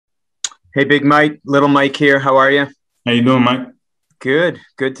Hey, Big Mike, little Mike here. How are you? How you doing, Mike? Good.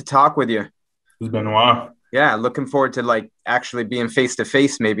 Good to talk with you. It's been a while. Yeah, looking forward to actually being face to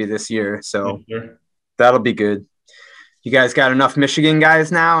face maybe this year. Yes, So sir. that'll be good. You guys got enough Michigan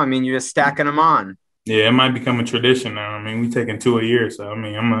guys now? I mean, you're just stacking them on. Yeah, it might become a tradition now. I mean, we taking two a year, so I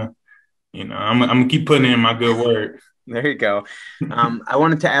mean, I'm gonna keep putting in my good word. There you go. I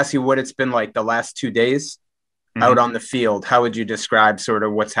wanted to ask you what it's been like the last 2 days out hmm on the field. How would you describe sort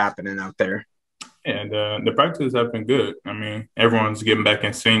of what's happening out there? And the practices have been good. I mean, everyone's getting back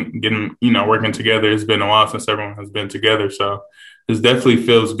in sync, getting working together. It's been a while since everyone has been together, so it definitely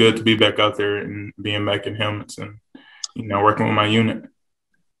feels good to be back out there and being back in helmets and working with my unit.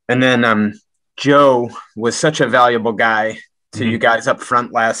 And then Joe was such a valuable guy to you hmm guys up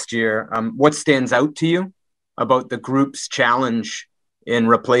front last year. What stands out to you about the group's challenge in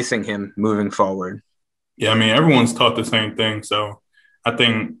replacing him moving forward? Yeah, I mean, everyone's taught the same thing, so I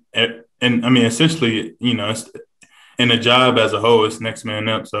think, and I mean, essentially, it's in a job as a whole, it's next man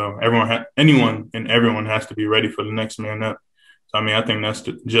up. So anyone and everyone has to be ready for the next man up. So I mean, I think that's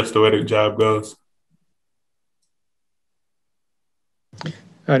just the way the job goes.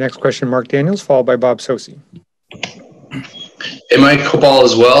 Next question, Mark Daniels, followed by Bob Sosi. Hey, Mike, hope all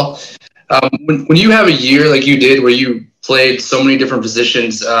is well. When you have a year like you did, where you played so many different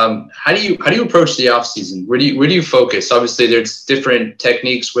positions, how do you approach the off season? Where do you focus? Obviously, there's different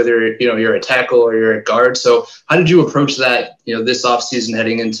techniques, whether you're a tackle or you're a guard. So, how did you approach that? This off season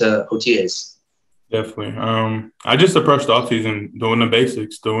heading into OTAs. Definitely. I just approach the offseason doing the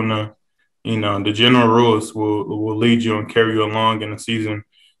basics, doing the general rules will lead you and carry you along in the season,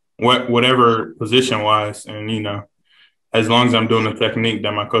 whatever position wise, and as long as I'm doing the technique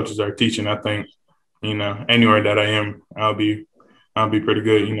that my coaches are teaching, I think anywhere that I am, I'll be pretty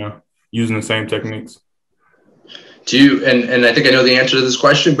good. Using the same techniques. Do you and I think I know the answer to this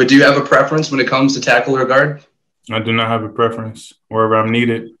question, but do you have a preference when it comes to tackle or guard? I do not have a preference. Wherever I'm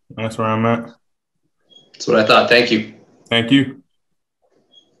needed, that's where I'm at. That's what I thought. Thank you. Thank you.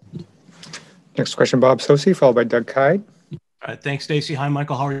 Next question, Bob Sosi, followed by Doug Kyde. All right, thanks, Stacy. Hi,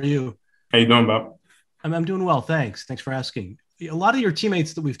 Michael. How are you? How you doing, Bob? I'm doing well, thanks. Thanks for asking. A lot of your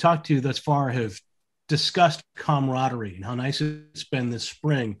teammates that we've talked to thus far have discussed camaraderie and how nice it's been this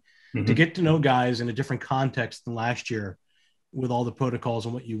spring to get to know guys in a different context than last year with all the protocols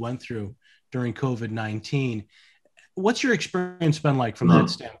and what you went through during COVID-19. What's your experience been like from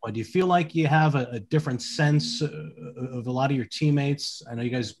that standpoint? Do you feel like you have a different sense of a lot of your teammates? I know you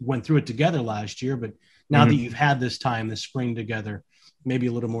guys went through it together last year, but now that you've had this time, this spring together, maybe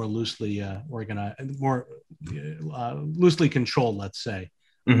a little more loosely organized, more loosely controlled, let's say,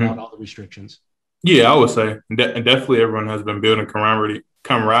 without all the restrictions. Yeah, I would say definitely everyone has been building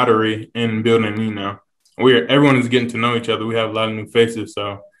camaraderie and building. Everyone is getting to know each other. We have a lot of new faces,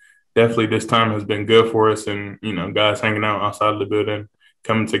 so definitely this time has been good for us. And guys hanging out outside of the building,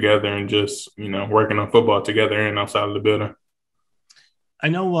 coming together, and just working on football together and outside of the building. I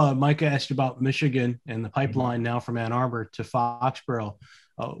know Micah asked about Michigan and the pipeline now from Ann Arbor to Foxborough.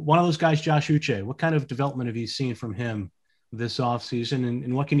 One of those guys, Josh Uche, what kind of development have you seen from him this offseason?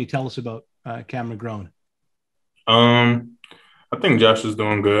 And what can you tell us about Cam McGrone? I think Josh is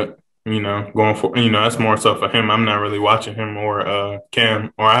doing good. Going for that's more so for him. I'm not really watching him or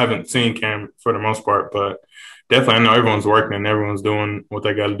Cam, or I haven't seen Cam for the most part, but definitely I know everyone's working and everyone's doing what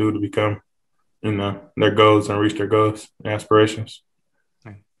they got to do to become, their goals and reach their goals and aspirations.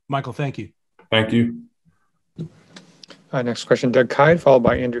 Michael, thank you. Thank you. Next question, Doug Kyde, followed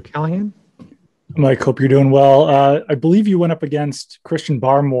by Andrew Callahan. Mike, hope you're doing well. I believe you went up against Christian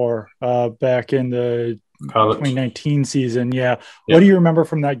Barmore back in the College 2019 season. Yeah. What do you remember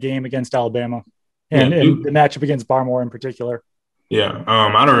from that game against Alabama and the matchup against Barmore in particular? Yeah.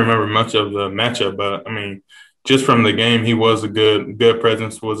 I don't remember much of the matchup, but I mean, just from the game, he was a good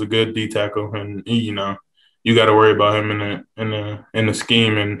presence, was a good D tackle, and you got to worry about him in the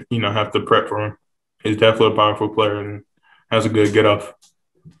scheme, and have to prep for him. He's definitely a powerful player and has a good get off.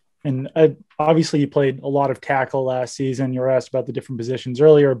 And obviously, you played a lot of tackle last season. You were asked about the different positions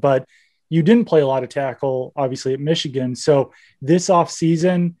earlier, but you didn't play a lot of tackle, obviously, at Michigan. So this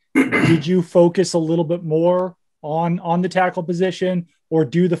offseason, did you focus a little bit more on the tackle position, or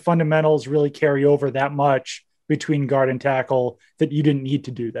do the fundamentals really carry over that much between guard and tackle that you didn't need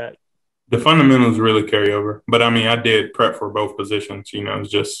to do that? The fundamentals really carry over. But, I mean, I did prep for both positions. It's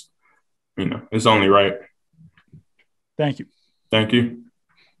just, it's only right. Thank you. Thank you.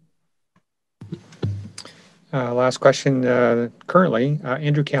 Last question currently,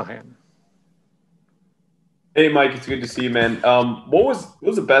 Andrew Callahan. Hey, Mike, it's good to see you, man. What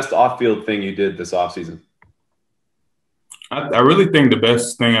was the best off-field thing you did this offseason? I really think the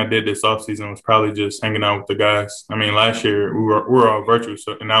best thing I did this offseason was probably just hanging out with the guys. I mean, last year we were all virtual,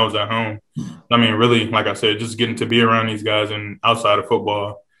 and I was at home. I mean, really, like I said, just getting to be around these guys and outside of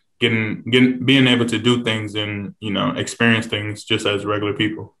football, being able to do things and, you know, experience things just as regular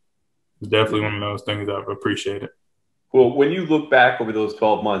people. It's definitely one of those things I've appreciated. Well, when you look back over those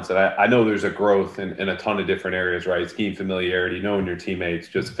 12 months, and I know there's a growth in a ton of different areas, right? Scheme familiarity, knowing your teammates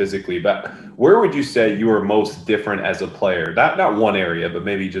just physically, but where would you say you were most different as a player? Not one area, but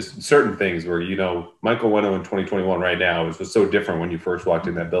maybe just certain things where, you know, Michael Weno in 2021 right now is just so different when you first walked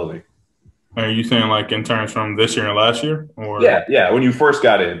in that building. Are you saying like in terms from this year and last year? Or Yeah. When you first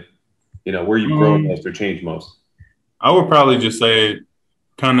got in, you know, where you grown most or changed most? I would probably just say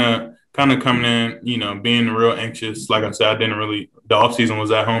kind of coming in, you know, being real anxious. Like I said, the offseason was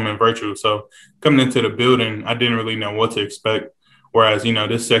at home and virtual. So coming into the building, I didn't really know what to expect. Whereas, you know,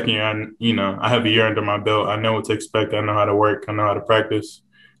 this second year, I have a year under my belt. I know what to expect. I know how to work. I know how to practice.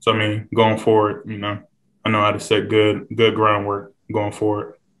 So, I mean, going forward, you know, I know how to set good groundwork going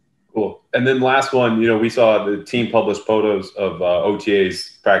forward. Cool. And then last one, you know, we saw the team published photos of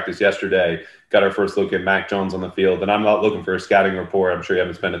OTA's practice yesterday. Got our first look at Mac Jones on the field, and I'm not looking for a scouting report. I'm sure you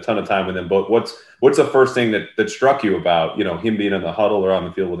haven't spent a ton of time with him, but what's the first thing that struck you about, you know, him being in the huddle or on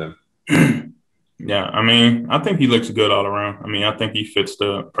the field with him? Yeah, I mean, I think he looks good all around. I mean, I think he fits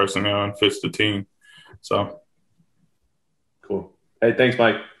the personnel and fits the team. So cool. Hey, thanks,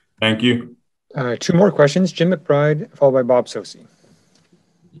 Mike. Thank you. Two more questions. Jim McBride, followed by Bob Sosi.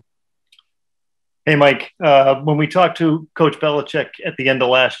 Hey, Mike, when we talked to Coach Belichick at the end of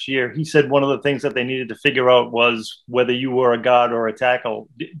last year, he said one of the things that they needed to figure out was whether you were a guard or a tackle.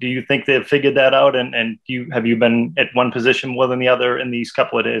 Do you think they've figured that out? And have you been at one position more than the other in these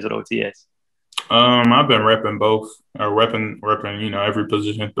couple of days at OTAs? I've been repping both, or repping, you know, every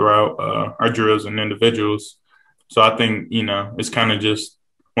position throughout our drills and individuals. So I think, you know, it's kind of just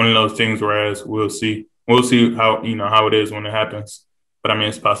one of those things, whereas we'll see how, you know, how it is when it happens. But I mean,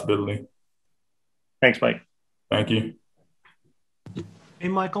 it's a possibility. Thanks, Mike. Thank you. Hey,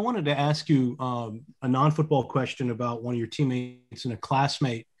 Mike, I wanted to ask you a non-football question about one of your teammates and a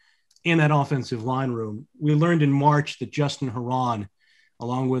classmate in that offensive line room. We learned in March that Justin Herron,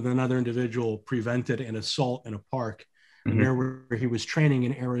 along with another individual, prevented an assault in a park where he was training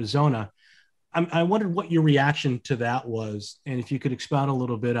in Arizona. I wondered what your reaction to that was, and if you could expound a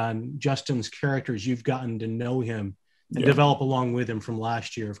little bit on Justin's characters. You've gotten to know him and develop along with him from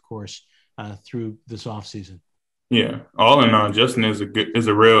last year, of course, through this offseason. Yeah, all in all, Justin is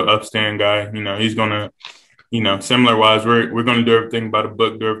a real upstanding guy. You know, he's gonna, you know, similar wise, we're gonna do everything by the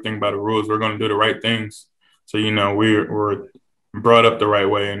book, do everything by the rules. We're gonna do the right things. So, you know, we're brought up the right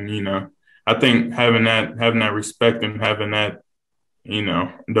way, and you know, I think having that respect and having that, you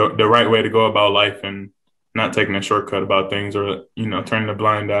know, the right way to go about life and not taking a shortcut about things or, you know, turning a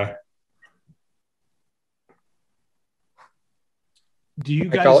blind eye. Do you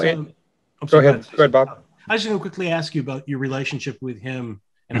guys? Go ahead, Bob. I was going to quickly ask you about your relationship with him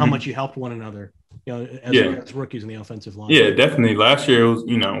and how much you helped one another, you know, as rookies in the offensive line. Yeah, definitely. Last year, it was,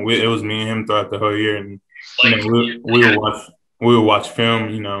 you know, it was me and him throughout the whole year, and you know, we would watch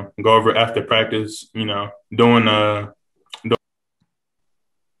film, you know, go over after practice, you know, doing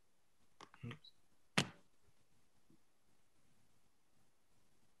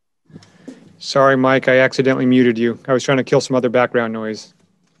Sorry, Mike, I accidentally muted you. I was trying to kill some other background noise.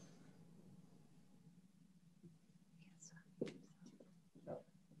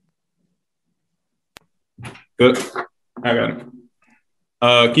 Good. I got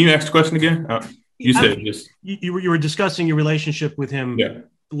it. Can you ask the question again? You said just you were discussing your relationship with him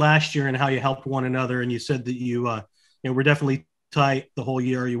last year and how you helped one another, and you said that you were definitely tight the whole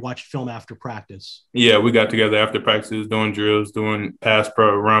year. You watched film after practice. Yeah, we got together after practice, doing drills, doing pass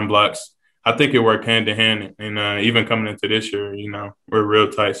pro, run blocks. I think it worked hand in hand, and even coming into this year, you know, we're real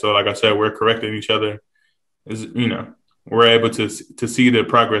tight. So, like I said, we're correcting each other. You know, we're able to see the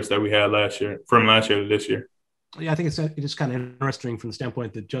progress that we had from last year to this year. Yeah, I think it's kind of interesting from the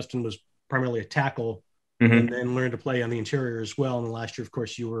standpoint that Justin was primarily a tackle and then learned to play on the interior as well. And last year, of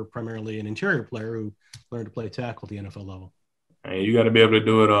course, you were primarily an interior player who learned to play tackle at the NFL level. Hey, you got to be able to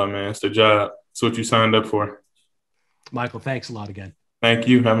do it all, man. It's the job. It's what you signed up for. Michael, thanks a lot again. Thank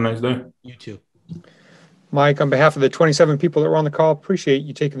you. Have a nice day. You too. Mike, on behalf of the 27 people that were on the call, appreciate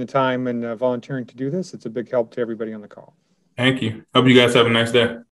you taking the time and volunteering to do this. It's a big help to everybody on the call. Thank you. Hope you guys have a nice day.